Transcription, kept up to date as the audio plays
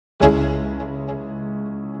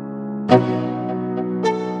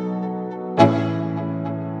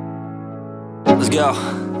Let's go.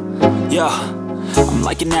 Yo, I'm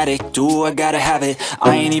like an addict, do I gotta have it.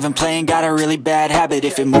 I ain't even playing, got a really bad habit.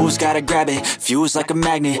 If it moves, gotta grab it, fuse like a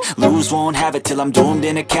magnet. Lose, won't have it till I'm doomed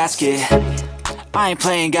in a casket. I ain't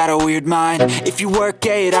playing, got a weird mind. If you work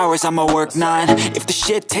 8 hours, I'ma work 9. If the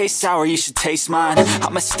shit tastes sour, you should taste mine.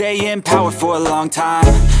 I'ma stay in power for a long time.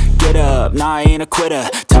 Get up, nah, I ain't a quitter.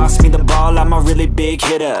 Toss me the ball, I'm a really big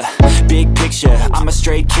hitter. Big picture, I'm a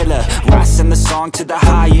straight killer. Rising the song to the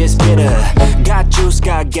highest bidder. Got juice,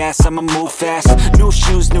 got gas, I'ma move fast. New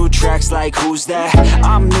shoes, new tracks, like who's that?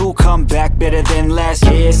 I'm new, come back, better than last.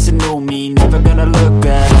 Yeah, it's a new me, never gonna look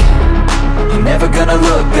back. Never gonna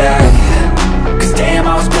look back. Cause damn,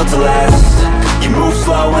 I was built to last. You move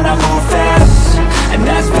slow and I move fast, and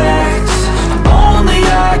that's facts. Only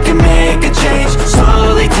I can make a change.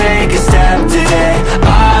 Slowly take a step today.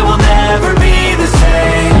 I will never be the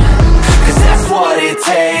same. Cause that's what it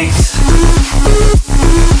takes.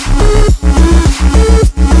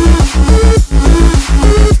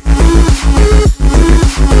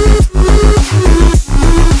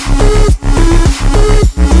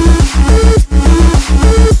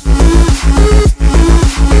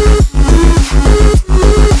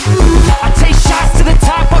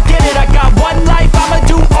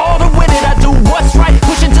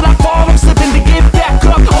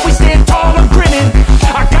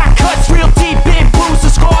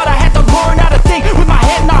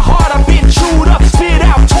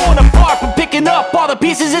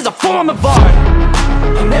 Pieces is a form of art.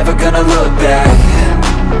 I'm never gonna look back.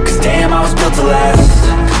 Cause damn, I was built to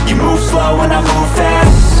last. You move slow and I move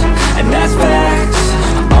fast, and that's facts.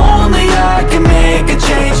 Only I can make a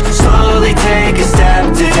change. Slowly take a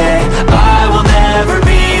step today. I will never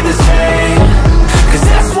be the same. Cause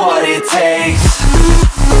that's what it takes.